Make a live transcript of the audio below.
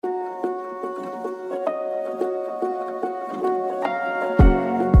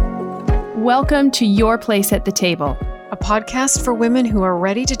Welcome to Your Place at the Table, a podcast for women who are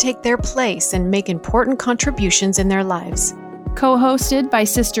ready to take their place and make important contributions in their lives. Co-hosted by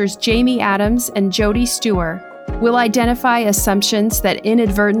sisters Jamee Adams and Jody Stewart. We'll identify assumptions that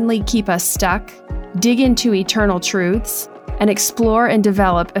inadvertently keep us stuck, dig into eternal truths, and explore and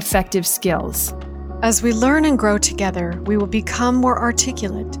develop effective skills. As we learn and grow together, we will become more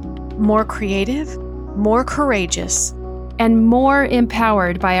articulate, more creative, more courageous, and more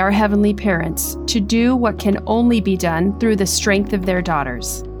empowered by our heavenly parents to do what can only be done through the strength of their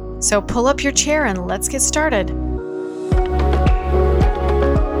daughters. So pull up your chair and let's get started.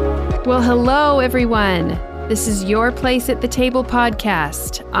 Well, hello, everyone. This is Your Place at the Table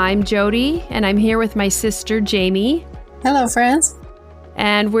podcast. I'm Jody, and I'm here with my sister, Jamee. Hello, friends.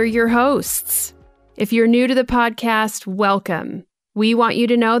 And we're your hosts. If you're new to the podcast, welcome. We want you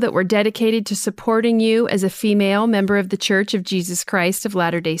to know that we're dedicated to supporting you as a female member of the Church of Jesus Christ of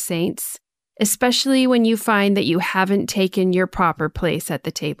Latter-day Saints, especially when you find that you haven't taken your proper place at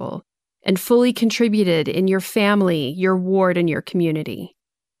the table and fully contributed in your family, your ward, and your community.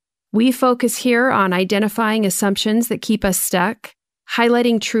 We focus here on identifying assumptions that keep us stuck,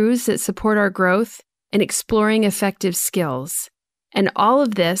 highlighting truths that support our growth, and exploring effective skills. And all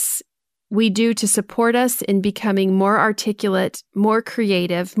of this we do to support us in becoming more articulate, more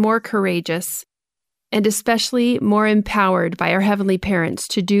creative, more courageous, and especially more empowered by our heavenly parents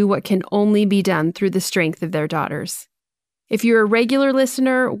to do what can only be done through the strength of their daughters. If you're a regular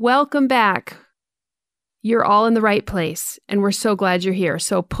listener, welcome back. You're all in the right place, and we're so glad you're here.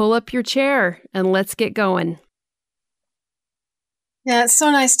 So pull up your chair and let's get going. Yeah, it's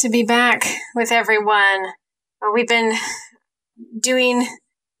so nice to be back with everyone. We've been doing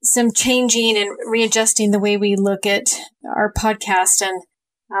some changing and readjusting the way we look at our podcast.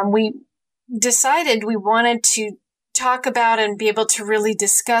 And we decided we wanted to talk about and be able to really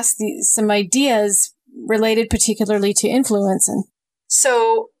discuss some ideas related particularly to influence. And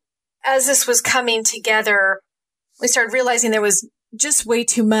so as this was coming together, we started realizing there was just way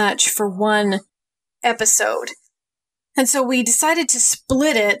too much for one episode. And so we decided to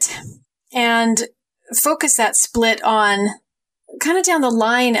split it and focus that split on kind of down the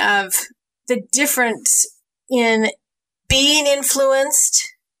line of the difference in being influenced,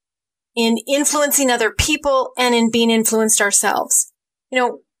 in influencing other people, and in being influenced ourselves. You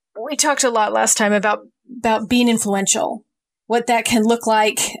know, we talked a lot last time about being influential, what that can look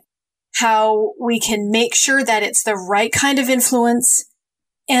like, how we can make sure that it's the right kind of influence,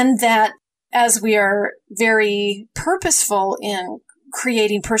 and that as we are very purposeful in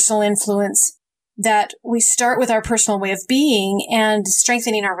creating personal influence, that we start with our personal way of being and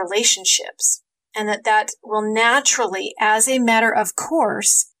strengthening our relationships, and that will naturally, as a matter of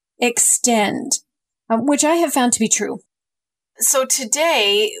course, extend, which I have found to be true. So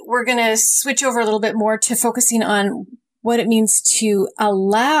today, we're going to switch over a little bit more to focusing on what it means to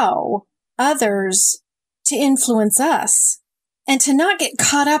allow others to influence us and to not get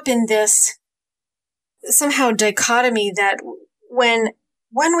caught up in this somehow dichotomy that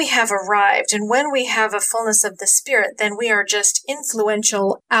when we have arrived and when we have a fullness of the Spirit, then we are just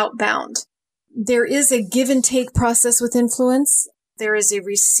influential outbound. There is a give and take process with influence. There is a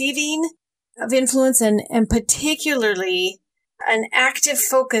receiving of influence and particularly an active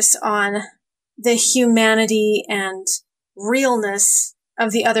focus on the humanity and realness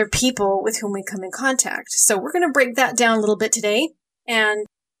of the other people with whom we come in contact. So we're going to break that down a little bit today and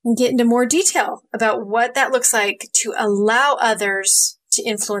get into more detail about what that looks like to allow others to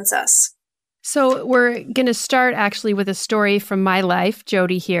influence us. So we're going to start actually with a story from my life,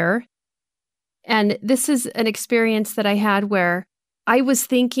 Jody here. And this is an experience that I had where I was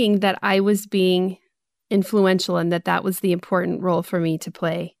thinking that I was being influential and that was the important role for me to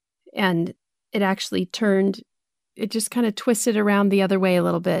play. And it actually it just kind of twisted around the other way a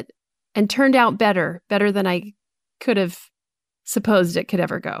little bit and turned out better than I could have supposed it could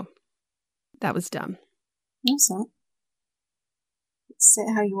ever go. That was dumb. Awesome. Say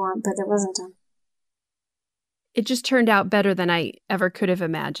it how you want, but it wasn't done. It just turned out better than I ever could have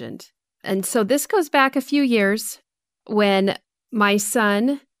imagined. And so this goes back a few years when my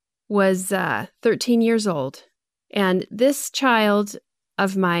son was 13 years old. And this child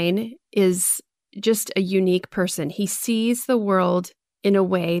of mine is just a unique person. He sees the world in a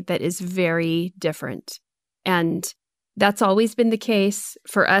way that is very different. And that's always been the case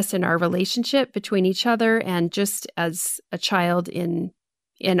for us in our relationship between each other, and just as a child in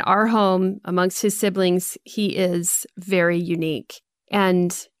our home amongst his siblings, he is very unique.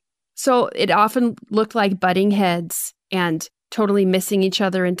 And so it often looked like butting heads and totally missing each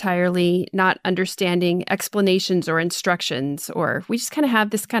other entirely, not understanding explanations or instructions, or we just kind of have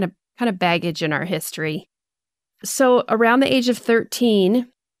this kind of kind of baggage in our history. So around the age of 13,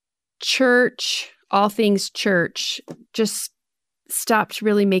 church, all things church, just stopped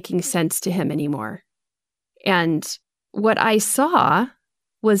really making sense to him anymore. And what I saw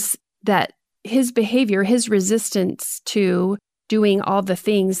was that his behavior, his resistance to doing all the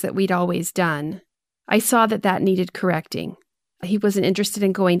things that we'd always done, I saw that needed correcting. He wasn't interested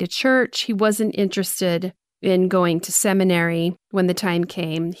in going to church. He wasn't interested in going to seminary when the time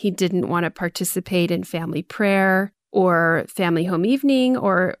came. He didn't want to participate in family prayer or family home evening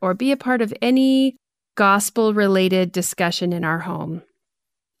or be a part of any gospel-related discussion in our home.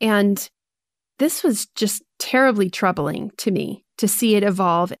 And this was just terribly troubling to me to see it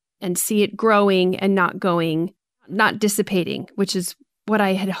evolve and see it growing and not dissipating, which is what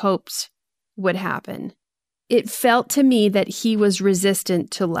I had hoped would happen. It felt to me that he was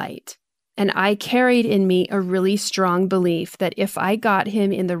resistant to light. And I carried in me a really strong belief that if I got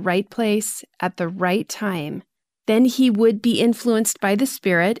him in the right place at the right time, then he would be influenced by the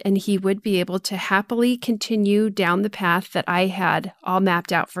Spirit and he would be able to happily continue down the path that I had all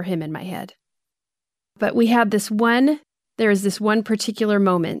mapped out for him in my head. But there is this one particular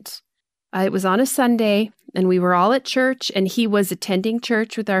moment. It was on a Sunday, and we were all at church, and he was attending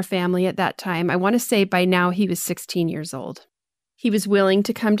church with our family at that time. I want to say by now he was 16 years old. He was willing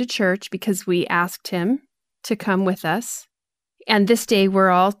to come to church because we asked him to come with us. And this day, we're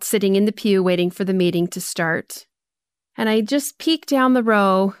all sitting in the pew waiting for the meeting to start. And I just peek down the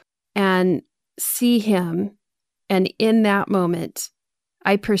row and see him. And in that moment,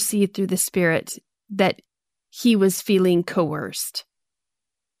 I perceived through the Spirit that he was feeling coerced.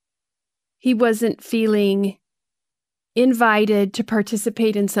 He wasn't feeling invited to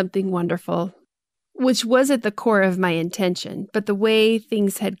participate in something wonderful, which was at the core of my intention. But the way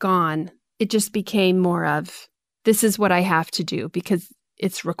things had gone, it just became more of, this is what I have to do because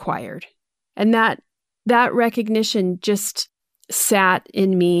it's required. And that recognition just sat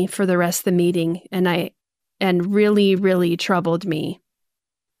in me for the rest of the meeting and really, really troubled me.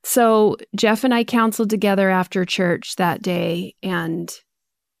 So Jeff and I counseled together after church that day, and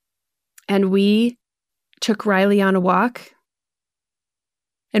we took Riley on a walk,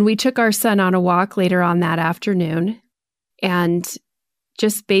 and we took our son on a walk later on that afternoon, and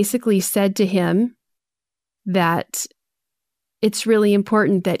just basically said to him that it's really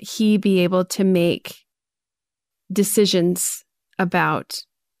important that he be able to make decisions about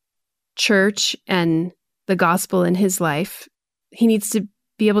church and the gospel in his life. He needs to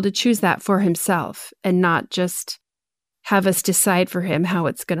be able to choose that for himself and not just have us decide for him how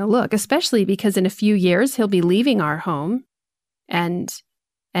it's going to look, especially because in a few years he'll be leaving our home and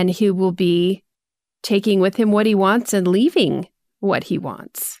he will be taking with him what he wants and leaving what he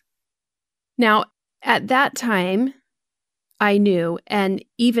wants. Now, at that time, I knew, and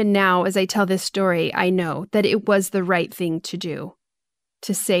even now as I tell this story, I know that it was the right thing to do,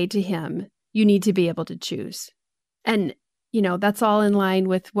 to say to him, you need to be able to choose. And that's all in line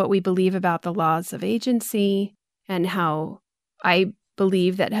with what we believe about the laws of agency and how I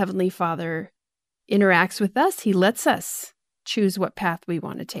believe that Heavenly Father interacts with us. He lets us choose what path we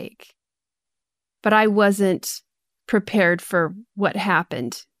want to take. But I wasn't prepared for what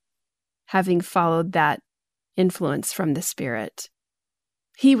happened, having followed that influence from the Spirit.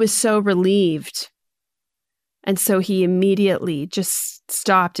 He was so relieved. And so he immediately just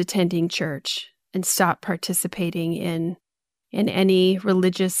stopped attending church and stopped participating in any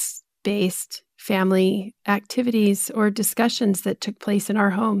religious-based family activities or discussions that took place in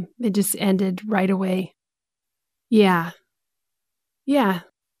our home. It just ended right away. Yeah.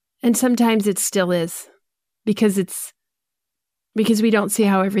 And sometimes it still is because we don't see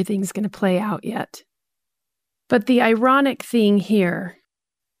how everything's going to play out yet. But the ironic thing here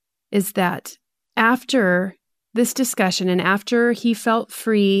is that after this discussion and after he felt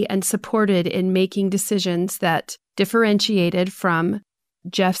free and supported in making decisions that differentiated from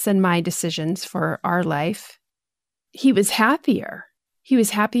Jeff's and my decisions for our life, he was happier. He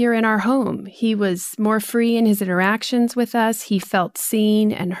was happier in our home. He was more free in his interactions with us. He felt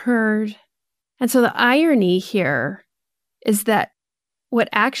seen and heard. And so the irony here is that what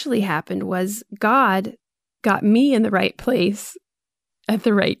actually happened was God got me in the right place at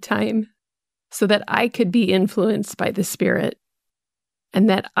the right time so that I could be influenced by the Spirit and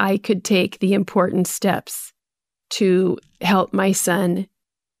that I could take the important steps to help my son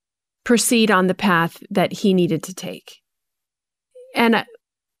proceed on the path that he needed to take. And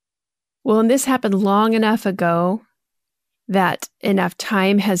this happened long enough ago that enough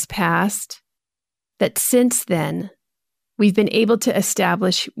time has passed that since then we've been able to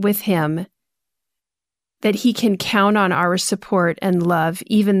establish with him that he can count on our support and love,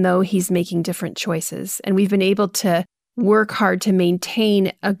 even though he's making different choices. And we've been able to work hard to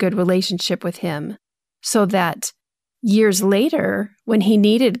maintain a good relationship with him so that years later, when he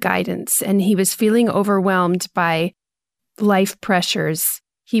needed guidance and he was feeling overwhelmed by life pressures,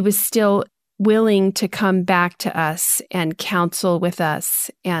 he was still willing to come back to us and counsel with us.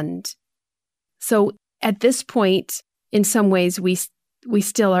 And so at this point, in some ways, we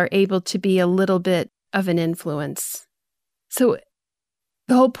still are able to be a little bit of an influence. So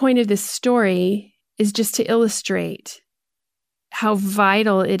the whole point of this story is just to illustrate how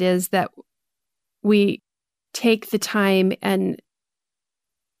vital it is that we take the time and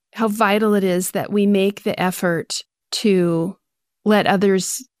how vital it is that we make the effort to let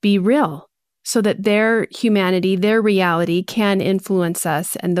others be real so that their humanity, their reality can influence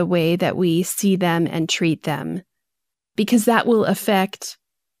us and the way that we see them and treat them, because that will affect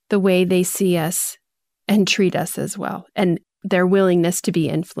the way they see us and treat us as well, and their willingness to be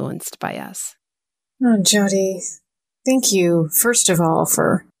influenced by us. Oh, Jody, thank you, first of all,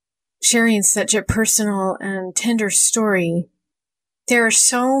 for sharing such a personal and tender story. There are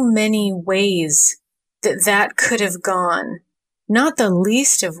so many ways that could have gone, not the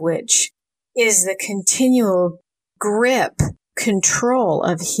least of which is the continual grip, control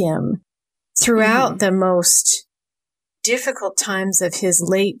of him throughout the most difficult times of his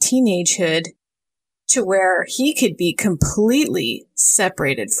late teenagehood, to where he could be completely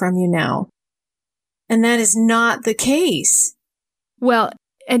separated from you now. And that is not the case. Well,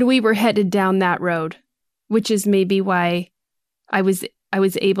 and we were headed down that road, which is maybe why I was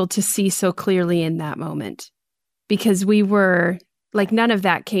able to see so clearly in that moment, because we were like, none of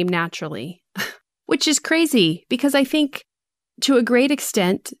that came naturally, which is crazy, because I think to a great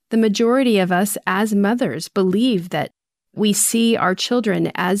extent, the majority of us as mothers believe that we see our children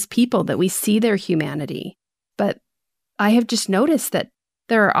as people, that we see their humanity. But I have just noticed that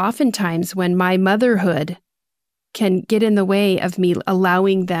there are often times when my motherhood can get in the way of me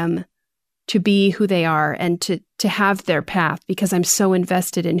allowing them to be who they are and to have their path, because I'm so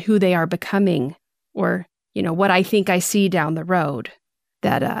invested in who they are becoming, or, what I think I see down the road,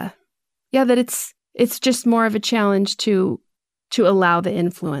 that it's just more of a challenge to allow the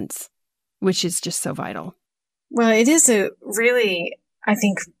influence, which is just so vital. Well, it is a really, I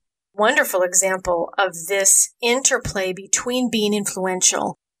think, wonderful example of this interplay between being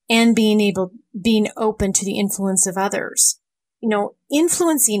influential and being open to the influence of others.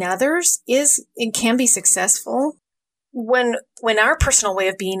 Influencing others it can be successful when our personal way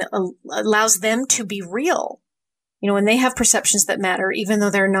of being allows them to be real. When they have perceptions that matter, even though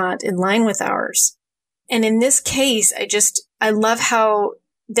they're not in line with ours. And in this case, I love how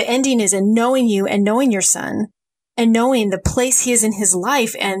the ending is in knowing you and knowing your son and knowing the place he is in his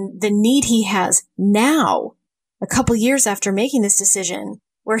life and the need he has now, a couple years after making this decision,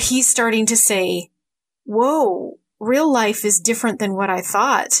 where he's starting to say, whoa, real life is different than what I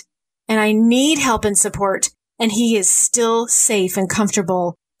thought, and I need help and support. And he is still safe and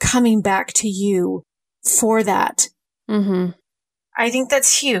comfortable coming back to you for that. Mm-hmm. I think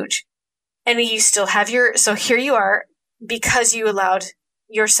that's huge. And you still have so here you are, because you allowed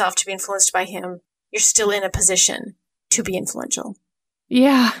yourself to be influenced by him, you're still in a position to be influential.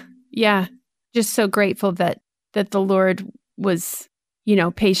 Yeah. Just so grateful that the Lord was,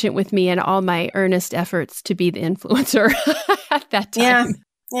 patient with me and all my earnest efforts to be the influencer at that time.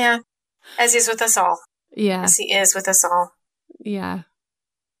 Yeah. As he is with us all. Yeah. As he is with us all. Yeah.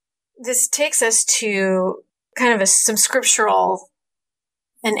 This takes us to kind of some scriptural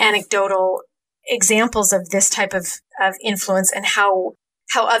and anecdotal examples of this type of influence and how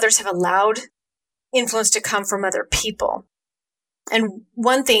others have allowed influence to come from other people. And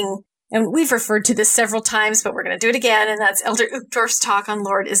one thing, and we've referred to this several times, but we're going to do it again, and that's Elder Uchtdorf's talk on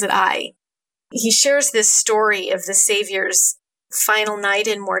Lord, Is It I? He shares this story of the Savior's final night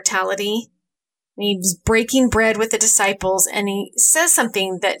in mortality. And he's breaking bread with the disciples, and he says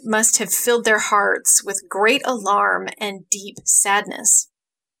something that must have filled their hearts with great alarm and deep sadness.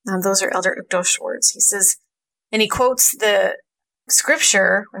 Those are Elder Uchtdorf's words. He says, and he quotes the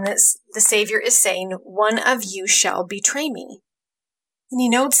scripture when the Savior is saying, "One of you shall betray me." And he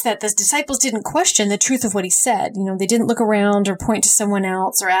notes that the disciples didn't question the truth of what he said. They didn't look around or point to someone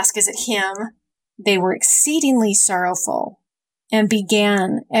else or ask, is it him? They were exceedingly sorrowful and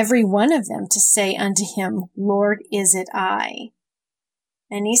began, every one of them, to say unto him, Lord, is it I?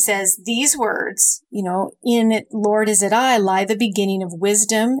 And he says these words, in it, Lord, is it I, lie the beginning of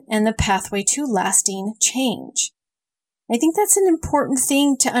wisdom and the pathway to lasting change. I think that's an important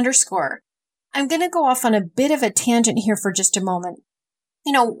thing to underscore. I'm going to go off on a bit of a tangent here for just a moment.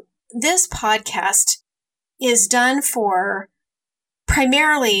 This podcast is done for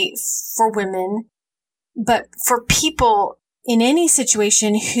primarily for women, but for people in any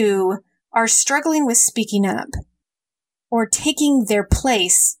situation who are struggling with speaking up or taking their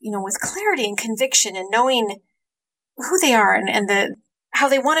place, with clarity and conviction and knowing who they are and how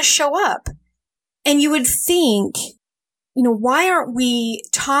they want to show up. And you would think, why aren't we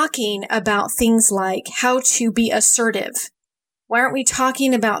talking about things like how to be assertive? Why aren't we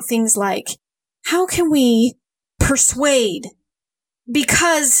talking about things like how can we persuade?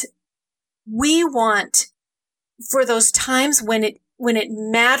 Because we want, for those times when it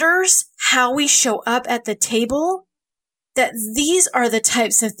matters how we show up at the table, that these are the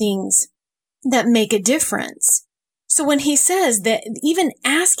types of things that make a difference. So when he says that even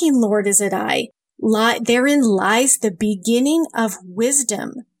asking, Lord, is it I, therein lies the beginning of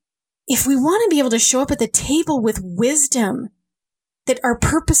wisdom. If we want to be able to show up at the table with wisdom, that our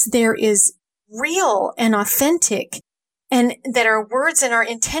purpose there is real and authentic, and that our words and our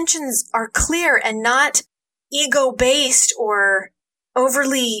intentions are clear and not ego-based or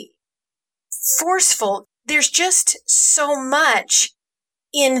overly forceful. There's just so much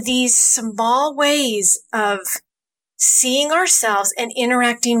in these small ways of seeing ourselves and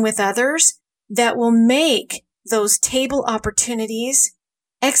interacting with others that will make those table opportunities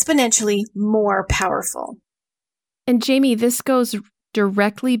exponentially more powerful. And Jamie, this goes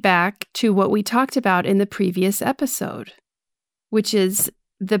directly back to what we talked about in the previous episode, which is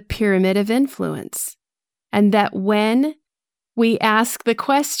the pyramid of influence. And that when we ask the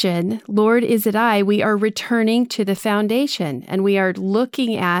question, Lord, is it I, we are returning to the foundation and we are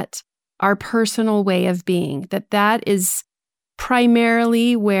looking at our personal way of being, that is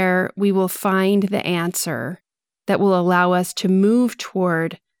primarily where we will find the answer that will allow us to move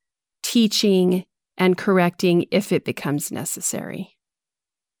toward teaching and correcting if it becomes necessary.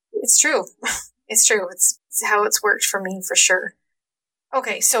 It's true. It's true. It's how it's worked for me for sure.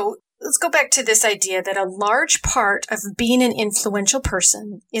 Okay, so let's go back to this idea that a large part of being an influential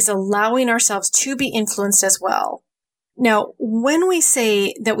person is allowing ourselves to be influenced as well. Now, when we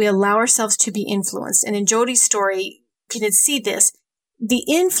say that we allow ourselves to be influenced, and in Jody's story, you can see this, the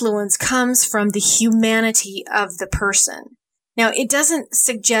influence comes from the humanity of the person. Now, it doesn't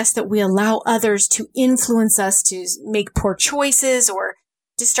suggest that we allow others to influence us to make poor choices or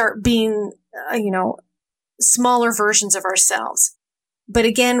to start being, smaller versions of ourselves. But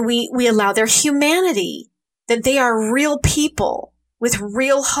again, we allow their humanity, that they are real people with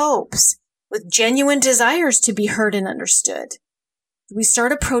real hopes, with genuine desires to be heard and understood. We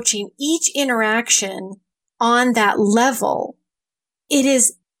start approaching each interaction on that level.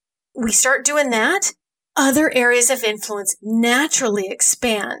 We start doing that, other areas of influence naturally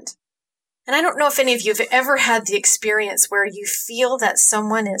expand. And I don't know if any of you have ever had the experience where you feel that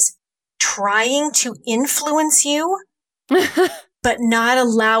someone is trying to influence you, but not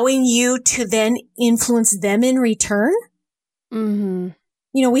allowing you to then influence them in return. Mm-hmm.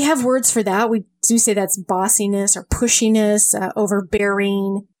 We have words for that. We do say that's bossiness or pushiness,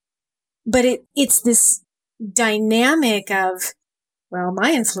 overbearing. But it's this dynamic of, well,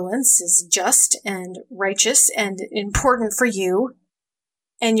 my influence is just and righteous and important for you,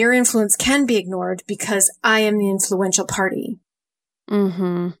 and your influence can be ignored because I am the influential party.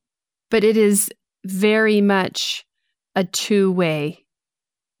 Mm-hmm. But it is very much a two-way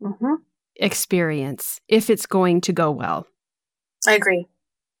experience if it's going to go well. I agree.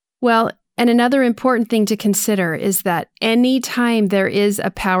 Well, and another important thing to consider is that any time there is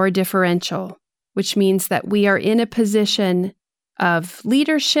a power differential, which means that we are in a position of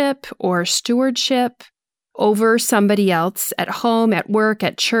leadership or stewardship over somebody else at home, at work,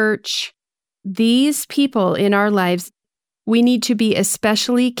 at church, these people in our lives, we need to be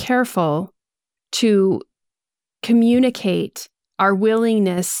especially careful to communicate our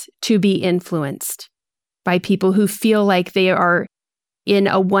willingness to be influenced by people who feel like they are in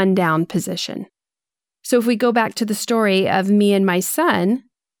a one-down position. So if we go back to the story of me and my son,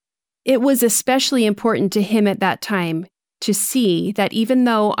 it was especially important to him at that time to see that even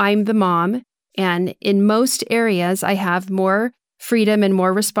though I'm the mom, and in most areas I have more freedom and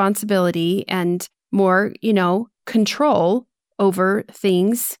more responsibility and more, control over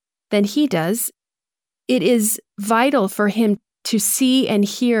things than he does, it is vital for him to see and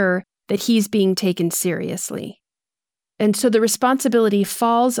hear that he's being taken seriously. And so the responsibility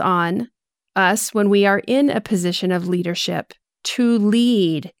falls on us when we are in a position of leadership to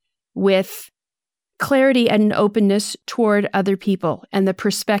lead with clarity and openness toward other people and the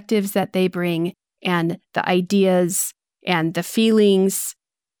perspectives that they bring and the ideas and the feelings.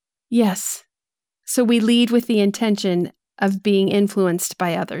 Yes. So we lead with the intention of being influenced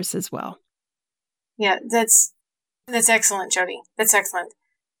by others as well. Yeah, that's excellent, Jody. That's excellent.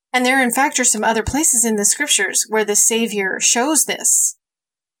 And there, in fact, are some other places in the scriptures where the Savior shows this.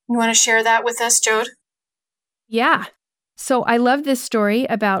 You want to share that with us, Jode? Yeah. So I love this story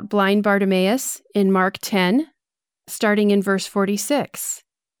about blind Bartimaeus in Mark 10, starting in verse 46.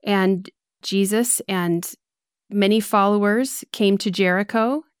 And Jesus and many followers came to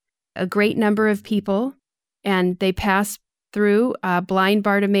Jericho, a great number of people, and they passed through. Blind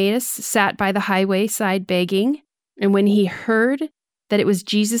Bartimaeus sat by the highway side begging. And when he heard that it was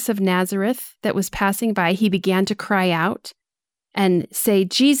Jesus of Nazareth that was passing by, he began to cry out and say,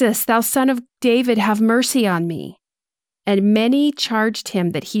 "Jesus, thou son of David, have mercy on me." And many charged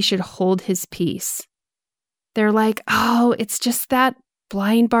him that he should hold his peace. They're like, "Oh, it's just that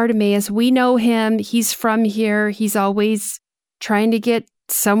blind Bartimaeus. We know him. He's from here. He's always trying to get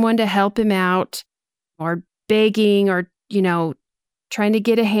someone to help him out, or begging, or, trying to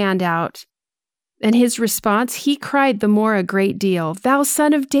get a handout." And his response, he cried the more a great deal, "Thou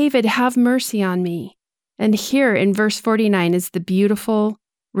son of David, have mercy on me." And here in verse 49 is the beautiful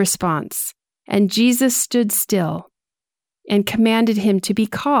response. "And Jesus stood still and commanded him to be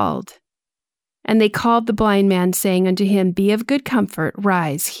called. And they called the blind man, saying unto him, Be of good comfort,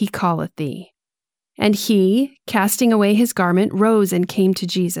 rise, he calleth thee. And he, casting away his garment, rose and came to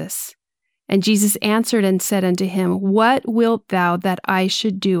Jesus. And Jesus answered and said unto him, What wilt thou that I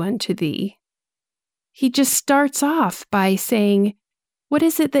should do unto thee?" He just starts off by saying, "What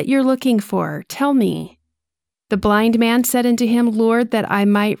is it that you're looking for? Tell me." The blind man said unto him, "Lord, that I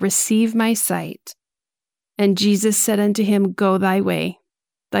might receive my sight." And Jesus said unto him, "Go thy way,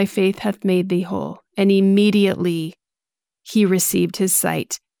 thy faith hath made thee whole." And immediately he received his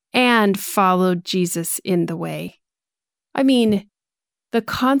sight and followed Jesus in the way. I mean, the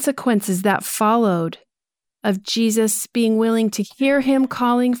consequences that followed of Jesus being willing to hear him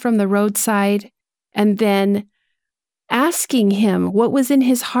calling from the roadside and then asking him what was in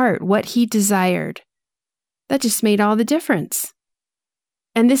his heart, what he desired, that just made all the difference.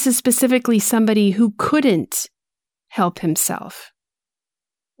 And this is specifically somebody who couldn't help himself.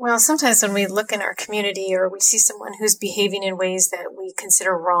 Well, sometimes when we look in our community or we see someone who's behaving in ways that we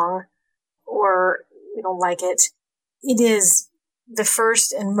consider wrong or we don't like it, it is the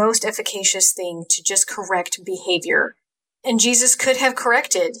first and most efficacious thing to just correct behavior. And Jesus could have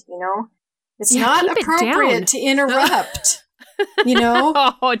corrected, It's not appropriate to interrupt,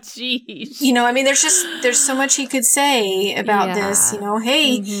 Oh, geez. There's so much he could say about this,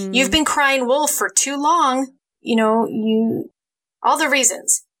 Hey, you've been crying wolf for too long, all the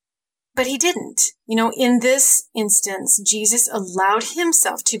reasons. But he didn't. In this instance, Jesus allowed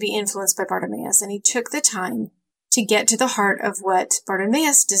himself to be influenced by Bartimaeus, and he took the time to get to the heart of what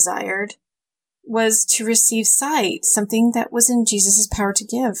Bartimaeus desired was to receive sight, something that was in Jesus' power to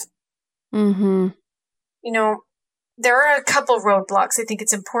give. Mm-hmm. There are a couple roadblocks I think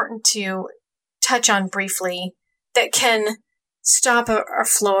it's important to touch on briefly that can stop our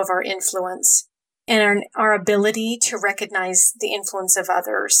flow of our influence and our ability to recognize the influence of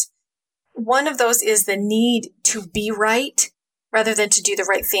others. One of those is the need to be right rather than to do the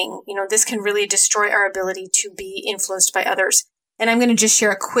right thing. This can really destroy our ability to be influenced by others. And I'm going to just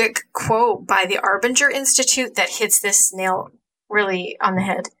share a quick quote by the Arbinger Institute that hits this nail really on the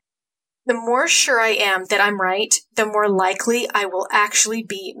head. "The more sure I am that I'm right, the more likely I will actually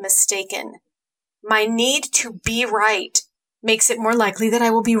be mistaken. My need to be right makes it more likely that I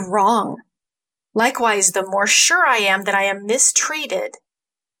will be wrong. Likewise, the more sure I am that I am mistreated,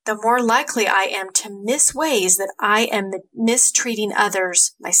 the more likely I am to miss ways that I am mistreating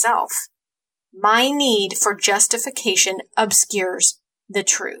others myself. My need for justification obscures the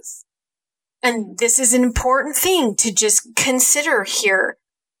truth." And this is an important thing to just consider here.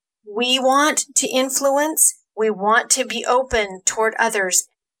 We want to influence. We want to be open toward others.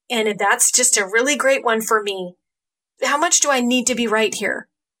 And that's just a really great one for me. How much do I need to be right here?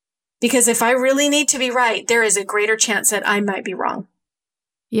 Because if I really need to be right, there is a greater chance that I might be wrong.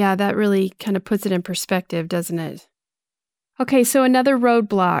 Yeah, that really kind of puts it in perspective, doesn't it? Okay, so another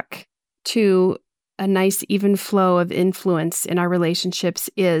roadblock to a nice even flow of influence in our relationships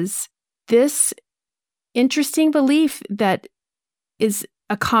is this interesting belief that is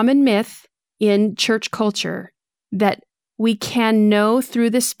a common myth in church culture that we can know through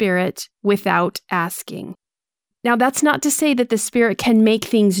the Spirit without asking. Now, that's not to say that the Spirit can make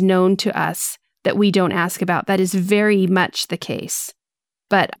things known to us that we don't ask about. That is very much the case.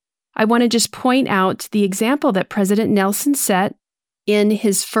 But I want to just point out the example that President Nelson set in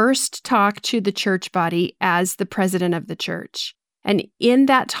his first talk to the church body as the president of the church. And in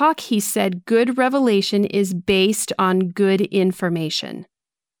that talk, he said, good revelation is based on good information.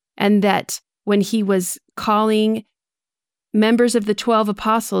 And that when he was calling members of the 12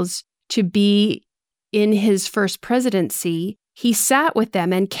 apostles to be in his first presidency, he sat with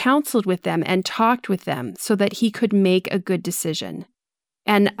them and counseled with them and talked with them so that he could make a good decision.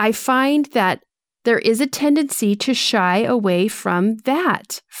 And I find that there is a tendency to shy away from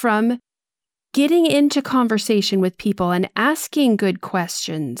that, from getting into conversation with people and asking good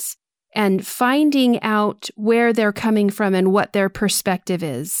questions and finding out where they're coming from and what their perspective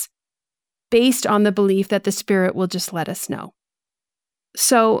is, based on the belief that the Spirit will just let us know.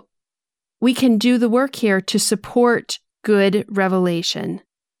 So we can do the work here to support good revelation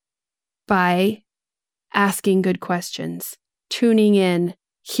by asking good questions, tuning in,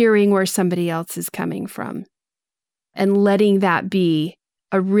 hearing where somebody else is coming from, and letting that be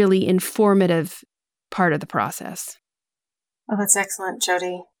a really informative part of the process. Oh, that's excellent,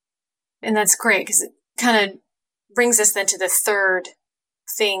 Jody. And that's great because it kind of brings us then to the third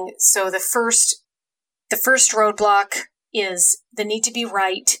thing. So the first roadblock is the need to be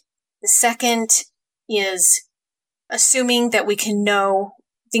right. The second is assuming that we can know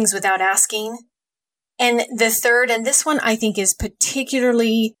things without asking. And the third, and this one I think is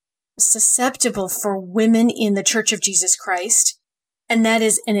particularly susceptible for women in the Church of Jesus Christ, and that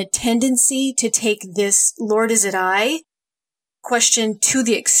is a tendency to take this "Lord, is it I?" question to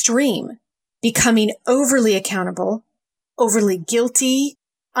the extreme, becoming overly accountable, overly guilty,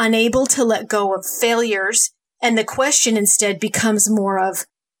 unable to let go of failures, and the question instead becomes more of,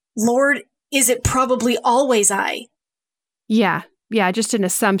 "Lord, is it probably always I?" Yeah, just an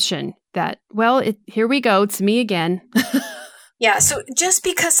assumption that, well, here we go, it's me again. Yeah, so just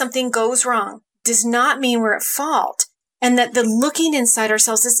because something goes wrong does not mean we're at fault. And that the looking inside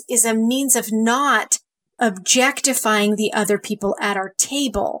ourselves is a means of not objectifying the other people at our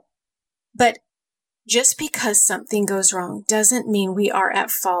table. But just because something goes wrong doesn't mean we are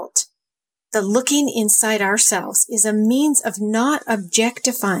at fault. The looking inside ourselves is a means of not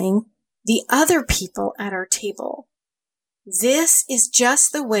objectifying the other people at our table. This is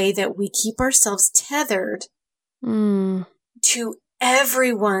just the way that we keep ourselves tethered to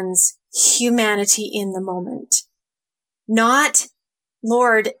everyone's humanity in the moment. Not,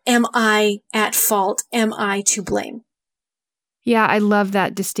 "Lord, am I at fault? Am I to blame?" Yeah, I love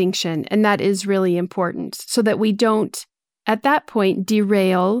that distinction. And that is really important so that we don't, at that point,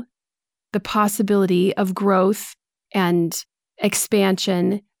 derail the possibility of growth and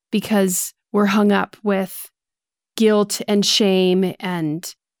expansion because we're hung up with guilt and shame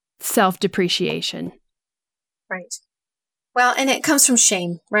and self-depreciation. Right. Well, and it comes from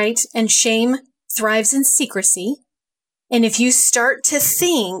shame, right? And shame thrives in secrecy. And if you start to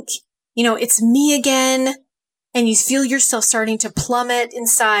think, it's me again, and you feel yourself starting to plummet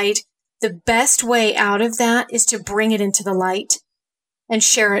inside, the best way out of that is to bring it into the light and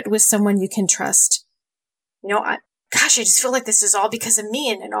share it with someone you can trust. I just feel like this is all because of me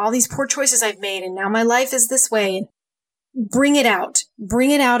and all these poor choices I've made, and now my life is this way. And bring it out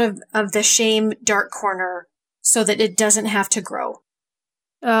of the shame dark corner so that it doesn't have to grow.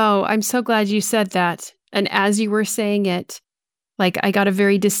 Oh, I'm so glad you said that. And as you were saying it, I got a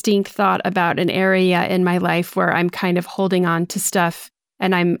very distinct thought about an area in my life where I'm kind of holding on to stuff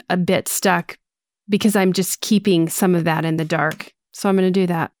and I'm a bit stuck because I'm just keeping some of that in the dark. So I'm going to do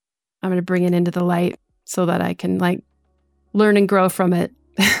that. I'm going to bring it into the light so that I can learn and grow from it.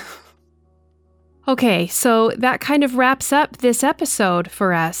 Okay, so that kind of wraps up this episode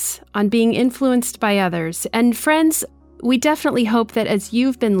for us on being influenced by others. And friends, we definitely hope that as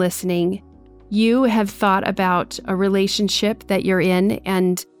you've been listening, you have thought about a relationship that you're in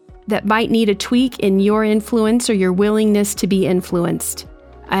and that might need a tweak in your influence or your willingness to be influenced.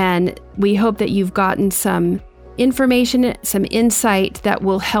 And we hope that you've gotten some information, some insight that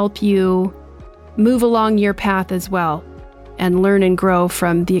will help you move along your path as well and learn and grow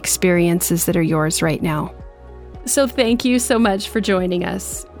from the experiences that are yours right now. So thank you so much for joining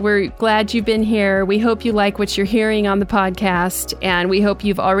us. We're glad you've been here. We hope you like what you're hearing on the podcast, and we hope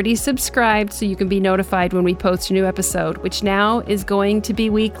you've already subscribed so you can be notified when we post a new episode, which now is going to be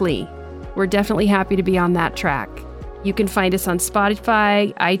weekly. We're definitely happy to be on that track. You can find us on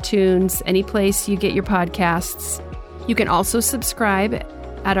Spotify, iTunes, any place you get your podcasts. You can also subscribe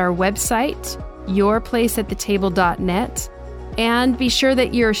at our website, yourplaceatthetable.net, and be sure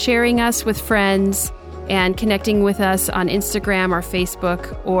that you're sharing us with friends and connecting with us on Instagram or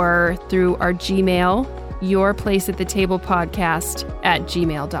Facebook or through our Gmail,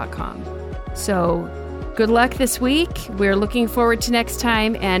 yourplaceatthetablepodcast@gmail.com. So good luck this week. We're looking forward to next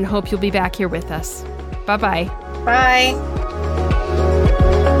time and hope you'll be back here with us. Bye-bye. Bye.